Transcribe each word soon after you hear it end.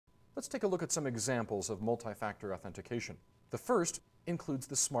Let's take a look at some examples of multi-factor authentication. The first includes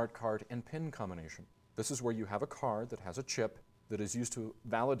the smart card and PIN combination. This is where you have a card that has a chip that is used to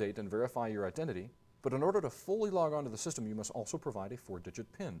validate and verify your identity, but in order to fully log onto the system, you must also provide a 4-digit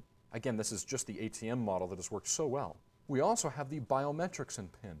PIN. Again, this is just the ATM model that has worked so well. We also have the biometrics in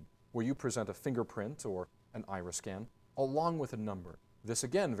PIN, where you present a fingerprint or an iris scan along with a number. This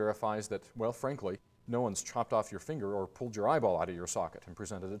again verifies that, well, frankly, no one's chopped off your finger or pulled your eyeball out of your socket and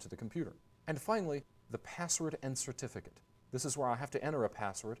presented it to the computer. And finally, the password and certificate. This is where I have to enter a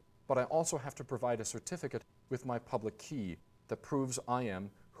password, but I also have to provide a certificate with my public key that proves I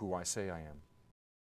am who I say I am.